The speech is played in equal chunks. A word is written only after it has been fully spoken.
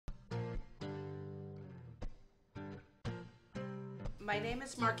My name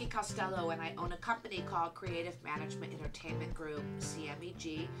is Marki Costello, and I own a company called Creative Management Entertainment Group,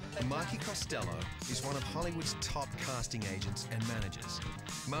 CMEG. Marki Costello is one of Hollywood's top casting agents and managers.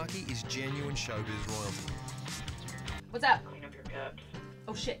 Marki is genuine showbiz royalty. What's up? Clean up your cups.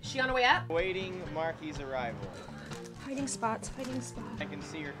 Oh shit, she on her way up? Waiting Marki's arrival. Hiding spots, hiding spots. I can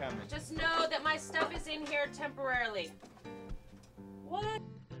see her coming. Just know that my stuff is in here temporarily. What?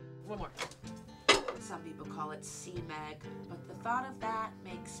 One more. Some people call it CMEG, but the thought of that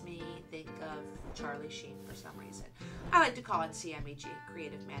makes me think of Charlie Sheen for some reason. I like to call it CMEG,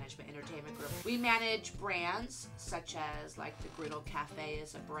 Creative Management Entertainment Group. We manage brands such as like the Griddle Cafe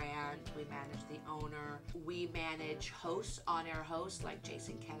is a brand. We manage the owner. We manage hosts, on-air hosts like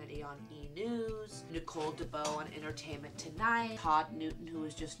Jason Kennedy on E! News, Nicole DeBoe on Entertainment Tonight, Todd Newton, who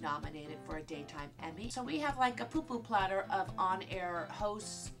was just nominated for a Daytime Emmy. So we have like a poo-poo platter of on-air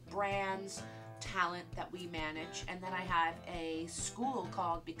hosts, brands, talent that we manage, and then I have a school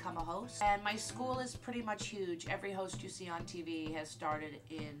called Become a Host, and my school is pretty much huge. Every host you see on TV has started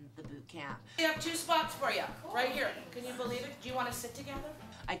in the boot camp. We have 2 spots for you, right here. Can you believe it? Do you want to sit together?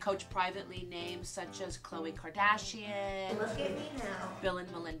 I coach privately names such as Khloe Kardashian, Look at me now. Bill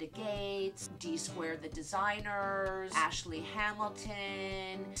and Melinda Gates, D Squared the Designers, Ashley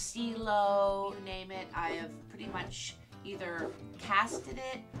Hamilton, CeeLo, you name it. I have pretty much either casted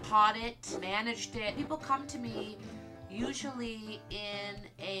it, taught it, managed it. People come to me usually in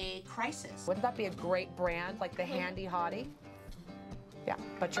a crisis. Wouldn't that be a great brand, like the Handy Hottie? Yeah,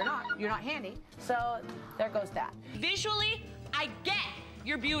 but you're not handy, so there goes that. Visually, I get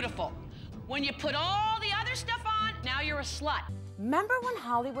you're beautiful. When you put all the other stuff on, now you're a slut. Remember when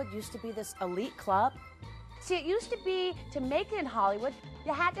Hollywood used to be this elite club? See, it used to be, to make it in Hollywood,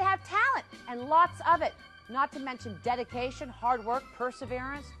 you had to have talent, and lots of it. Not to mention dedication, hard work,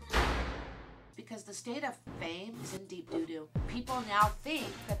 perseverance. Because the state of fame is in deep doo-doo. People now think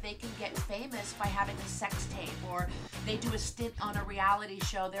that they can get famous by having a sex tape, or they do a stint on a reality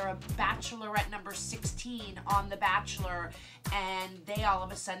show. They're a bachelorette number 16 on The Bachelor, and they all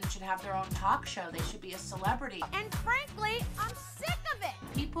of a sudden should have their own talk show. They should be a celebrity. And frankly, I'm sick of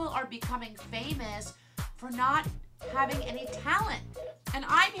it. People are becoming famous for not having any talent. And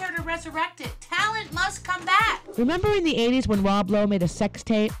I'm here to resurrect it. Talent must come back. Remember in the 80s when Rob Lowe made a sex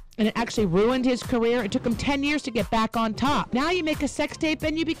tape and it actually ruined his career? It took him 10 years to get back on top. Now you make a sex tape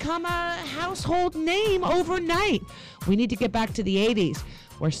and you become a household name overnight. We need to get back to the 80s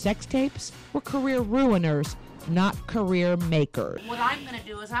where sex tapes were career ruiners, not career makers. What I'm going to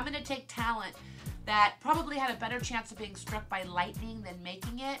do is I'm going to take talent that probably had a better chance of being struck by lightning than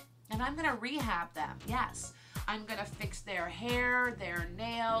making it, and I'm going to rehab them. Yes. I'm gonna fix their hair, their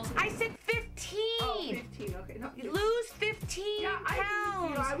nails. I said 15. Oh, 15, okay. No, Lose 15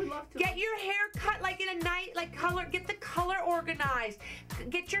 pounds. I would love to. Get your hair cut like in a night, like color. Get the color organized.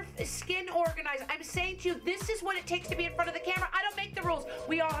 Get your skin organized. I'm saying to you, this is what it takes to be in front of the camera. I don't make the rules.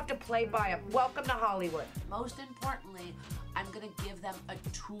 We all have to play by them. Welcome to Hollywood. Most importantly, I'm gonna give them a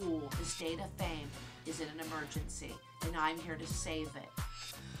tool. The state of fame is in an emergency, and I'm here to save it.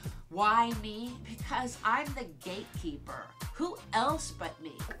 Why me? Because I'm the gatekeeper. Who else but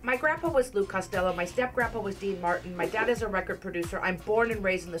me? My grandpa was Lou Costello. My step-grandpa was Dean Martin. My dad is a record producer. I'm born and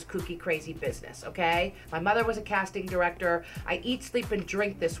raised in this kooky, crazy business, okay? My mother was a casting director. I eat, sleep, and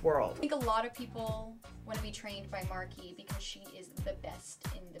drink this world. I think a lot of people want to be trained by Marki because she is the best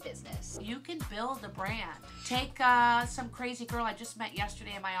in the business. You can build a brand. Take some crazy girl I just met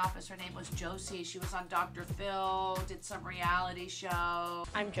yesterday in my office. Her name was Josie. She was on Dr. Phil, did some reality show.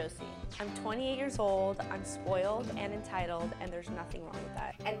 I'm Josie. I'm 28 years old. I'm spoiled and entitled, and there's nothing wrong with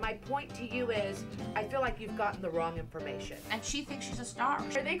that. And my point to you is, I feel like you've gotten the wrong information. And she thinks she's a star.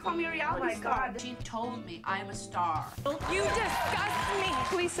 They call me a reality star. She told me I'm a star. You disgust me.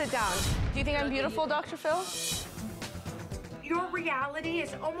 Please sit down. Do you think I'm beautiful, Dr. Phil? Your reality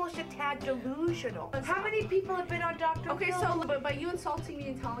is almost a tad delusional. How many people have been on Dr. Phil? Okay, so but you insulting me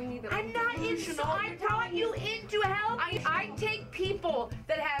and telling me that I'm not delusional. I'm telling you into help. I take people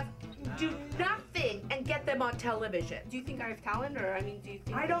that have do nothing and get them on television. Do you think I have talent, or I mean, do you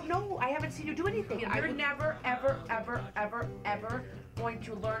think? I don't know. I haven't seen you do anything. You're never, ever, ever, ever, ever going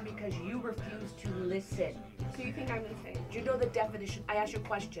to learn because you refuse to listen. So you think I'm insane? Do you know the definition? I asked you a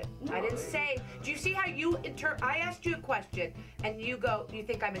question. No. I didn't say. Do you see how you I asked you a question and you go, you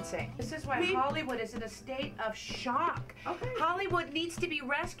think I'm insane? This is why Hollywood is in a state of shock. Okay. Hollywood needs to be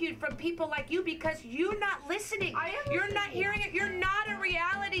rescued from people like you because you're not listening. You're not hearing it. You're not a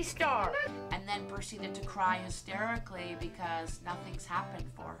reality star. And then proceeded to cry hysterically because nothing's happened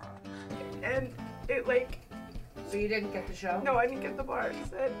for her. And it like. So you didn't get the show? No, I didn't get the part. It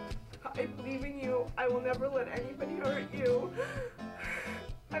said, I believe in you. I will never let anybody hurt you.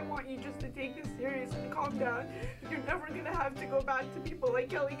 I want you just to take this serious and calm down. You're never gonna have to go back to people like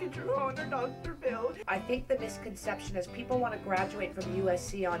Kelly Catrone or Dr. Phil. I think the misconception is people want to graduate from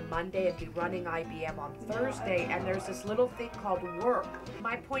USC on Monday and be running IBM on Thursday, and there's this little thing called work.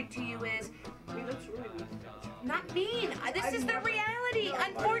 My point to you is, I mean, that's really mean. not mean. This is the reality.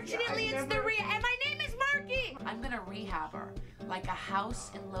 Unfortunately, it's the and my name is Marki. I'm gonna rehab her like a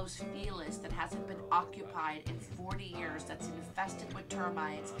house in Los Feliz that hasn't been occupied in 40 years, that's infested with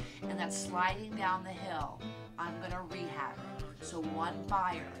termites, and that's sliding down the hill. I'm gonna rehab her so one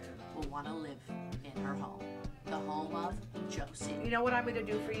buyer will want to live in her home. The home of Josie. You know what I'm going to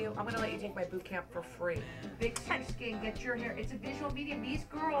do for you? I'm going to let you take my boot camp for free. Fix your skin, get your hair. It's a visual medium. These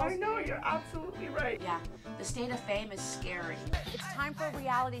girls. I know, you're absolutely right. Yeah, the state of fame is scary. It's time for a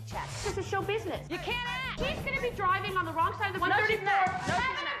reality check. This is show business. You can't act. He's gonna be driving on the wrong side of the 134,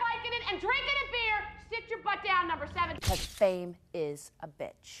 having a Vicodin and drinking a beer. Sit your butt down, number 7. Because fame is a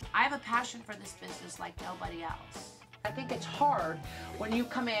bitch. I have a passion for this business like nobody else. I think it's hard when you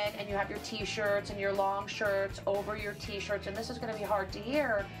come in and you have your t-shirts and your long shirts over your t-shirts, and this is going to be hard to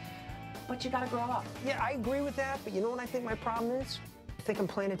hear, but you got to grow up. Yeah, I agree with that, but you know what I think my problem is? I think I'm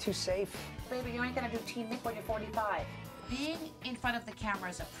playing it too safe. Baby, you ain't going to do Teen Nick when you're 45. Being in front of the camera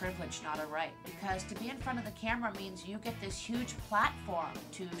is a privilege, not a right, because to be in front of the camera means you get this huge platform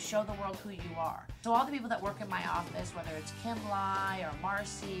to show the world who you are. So all the people that work in my office, whether it's Kim Lai or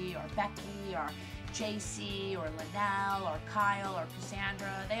Marcy or Becky or JC or Linnell or Kyle or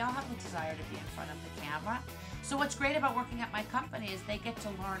Cassandra, they all have the desire to be in front of the camera. So what's great about working at my company is they get to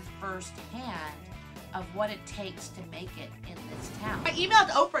learn firsthand of what it takes to make it in this town. I emailed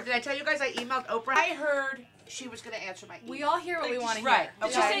Oprah. Did I tell you guys I emailed Oprah? I heard she was going to answer my email. We all hear what we want to hear. Right.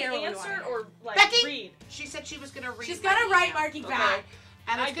 Did Okay. she say answer or like Becky, read? she said she was going to read. She's my gonna write email. Marki back.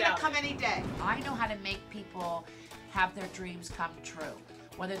 And it's I going to doubt come it. any day. I know how to make people have their dreams come true.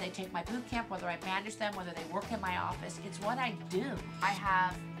 Whether they take my boot camp, whether I manage them, whether they work in my office, it's what I do. I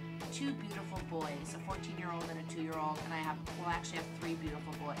have 2 beautiful boys, a 14-year-old and a 2-year-old, and I actually have 3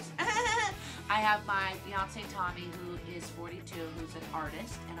 beautiful boys. I have my fiance Tommy, who is 42, who's an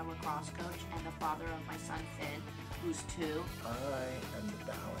artist and a lacrosse coach, and the father of my son Finn, who's 2. I am the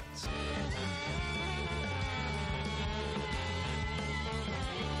balance.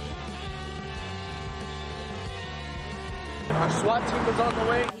 Our SWAT team is on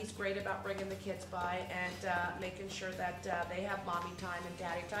the way. He's great about bringing the kids by and making sure that they have mommy time and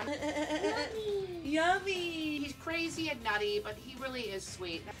daddy time. Yummy! He's crazy and nutty, but he really is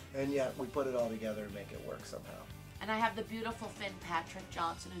sweet. And yet, we put it all together and make it work somehow. And I have the beautiful Finn Patrick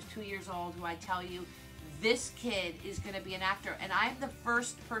Johnson, who's 2 years old, who I tell you, this kid is going to be an actor. And I'm the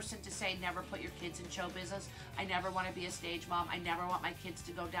first person to say never put your kids in show business. I never want to be a stage mom. I never want my kids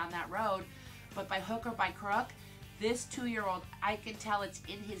to go down that road. But by hook or by crook, this 2-year-old, I can tell it's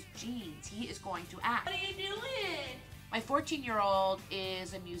in his genes. He is going to act. What are you doing? My 14-year-old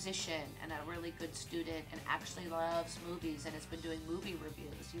is a musician and a really good student and actually loves movies and has been doing movie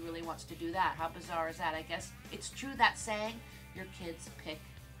reviews. He really wants to do that. How bizarre is that? I guess it's true that saying, your kids pick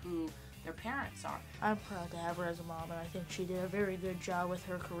who their parents are. I'm proud to have her as a mom, and I think she did a very good job with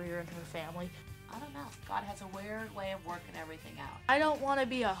her career and her family. I don't know. God has a weird way of working everything out. I don't want to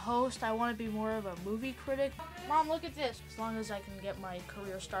be a host. I want to be more of a movie critic. Mom, look at this. As long as I can get my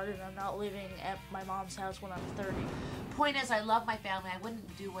career started, I'm not living at my mom's house when I'm 30. Point is, I love my family. I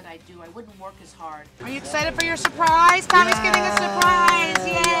wouldn't do what I do. I wouldn't work as hard. Are you excited for your surprise? Tommy's getting a surprise.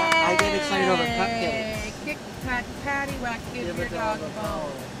 Yay! I get excited over cupcakes. Kick, cut, patty whack, give your dog a bone.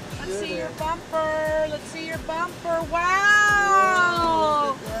 Let's see your bumper. bumper. Let's see your bumper.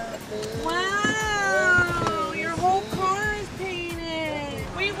 Wow! Wow! Your whole car is painted.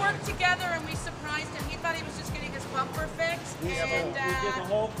 We worked together and we surprised him. He thought he was just getting his bumper fixed. And we did the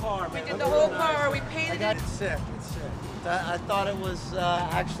whole car, man. we did the whole car. We painted it. It's sick. It's sick. I thought it was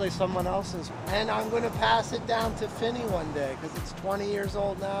actually someone else's. And I'm going to pass it down to Finny one day because it's 20 years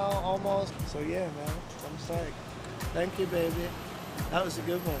old now, almost. So yeah, man, I'm psyched. Thank you, baby. That was a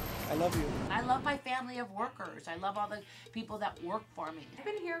good one. I love you. I love my family of workers. I love all the people that work for me. I've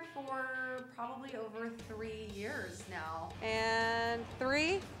been here for probably over 3 years now. And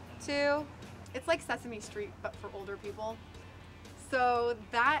 3, 2, it's like Sesame Street, but for older people. So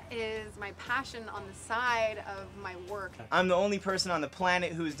that is my passion on the side of my work. I'm the only person on the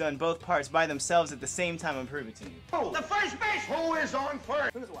planet who's done both parts by themselves at the same time. I'm proving to you. Oh, the first base. Who is on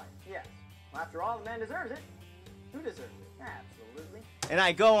first? Who's wife? Yes. Well, after all, the man deserves it. Who deserves it? Absolutely. And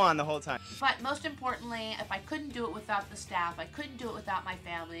I go on the whole time. But most importantly, if I couldn't do it without the staff, I couldn't do it without my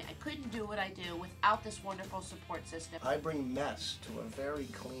family, I couldn't do what I do without this wonderful support system. I bring mess to a very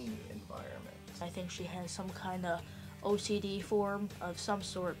clean environment. I think she has some kind of OCD form of some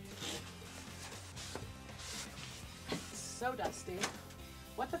sort. So dusty.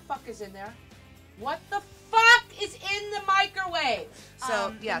 What the fuck is in there? What the fuck is in the microwave?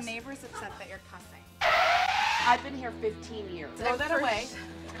 So, yes. The neighbor's upset that you're cussing. I've been here 15 years. Throw that away.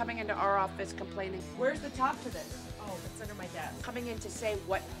 Coming into our office complaining. Where's the top to this? Oh, it's under my desk. Coming in to say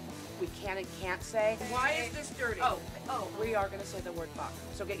what we can and can't say. Why is this dirty? Oh, we are going to say the word fuck.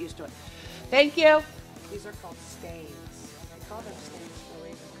 So get used to it. Thank you. These are called stains. I call them stains for a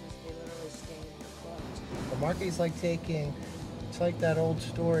reason because they literally stain your clothes. Well, Marki's like taking, it's like that old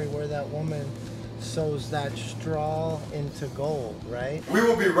story where that woman sews that straw into gold, right? We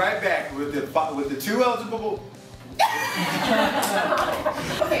will be right back with the two eligible.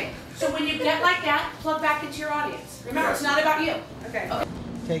 Okay, so when you get like that, plug back into your audience. Remember, it's not about you. Okay.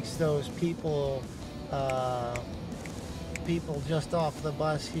 Takes those people, people just off the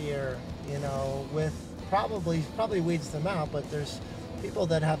bus here, you know, with probably weeds them out, but there's people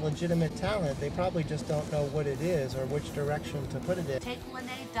that have legitimate talent. They probably just don't know what it is or which direction to put it in. Take Lene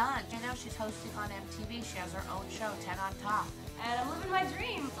Dunn. You know, she's hosting on MTV. She has her own show, 10 on Top. And I'm living my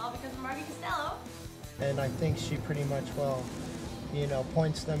dream, all because of Marki Costello. And I think she pretty much, well, you know,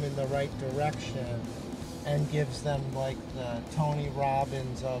 points them in the right direction and gives them like the Tony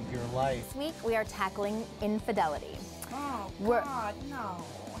Robbins of your life. This week we are tackling infidelity. Oh, God, no.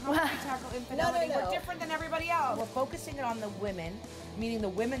 How can we tackle infidelity? No. We're different than everybody else. We're focusing on the women, meaning the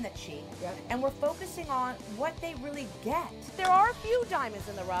women that cheat, and we're focusing on what they really get. There are a few diamonds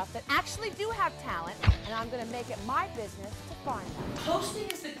in the rough that actually do have talent, and I'm going to make it my business to find them.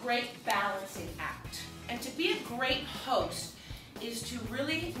 Hosting is the great balancing act. And to be a great host is to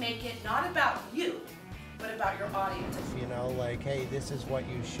really make it not about you, but about your audience. You know, like, hey, this is what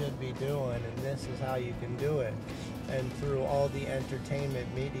you should be doing, and this is how you can do it. And through all the entertainment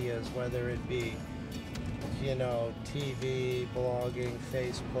medias, whether it be, you know, TV, blogging,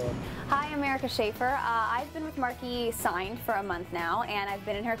 Facebook. Hi, I'm Erica Schaefer. I've been with Marki signed for a month now, and I've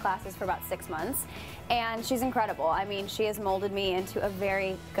been in her classes for about 6 months. And she's incredible. I mean, she has molded me into a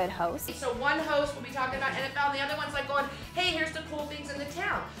very good host. So one host will be talking about NFL, and the other one's like going, hey, here's the cool things in the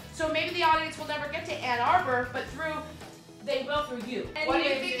town. So maybe the audience will never get to Ann Arbor, but they will through you. And What are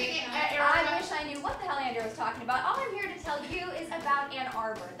you thinking, Erica? I wish I knew what the hell Andrew was talking about. All I'm here to tell you is about Ann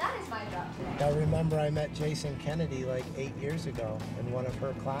Arbor. That is my job today. I remember I met Jason Kennedy like 8 years ago in one of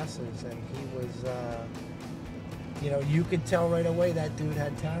her classes, and he was, you know, you could tell right away that dude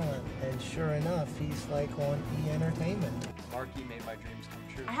had talent, and sure enough, he's like on E! Entertainment. Marki made my dreams come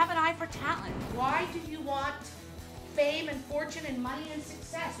true. I have an eye for talent. Why do you want fame and fortune and money and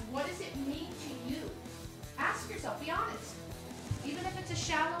success? What does it mean to you? Ask yourself, be honest. Even if it's a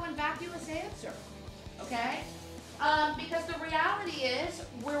shallow and vacuous answer, okay? Because the reality is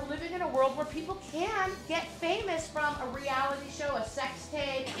we're living in a world where people can get famous from a reality show, a sex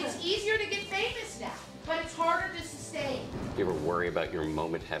tape. It's easier to get famous now, but it's harder to sustain. You ever worry about your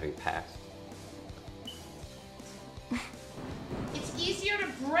moment having passed? It's easier to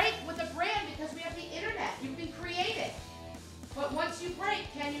break with a brand because we have the internet. You can create it. But once you break,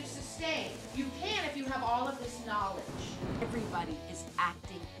 can you sustain? You can if you have all of this knowledge. Everybody is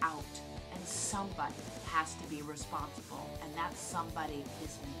acting out, and somebody has to be responsible, and that somebody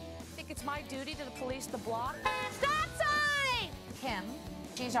is me. I think it's my duty to police the block. Stop sign! Kim.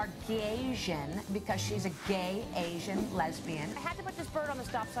 She's our gay-Asian because she's a gay Asian lesbian. I had to put this bird on the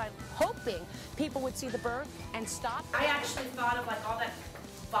stop sign hoping people would see the bird and stop. I actually thought of like all that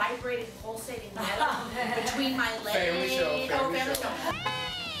vibrating, pulsating metal between my legs. Family show.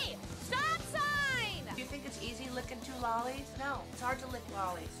 Hey! Stop sign! Do you think it's easy licking 2 lollies? No, it's hard to lick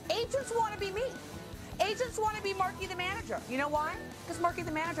lollies. Agents want to be me. Agents want to be Marki the manager. You know why? Because Marki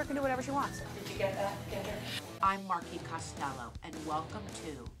the manager can do whatever she wants. Did you get that? I'm Marki Costello, and welcome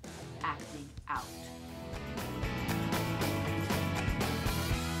to Acting Out.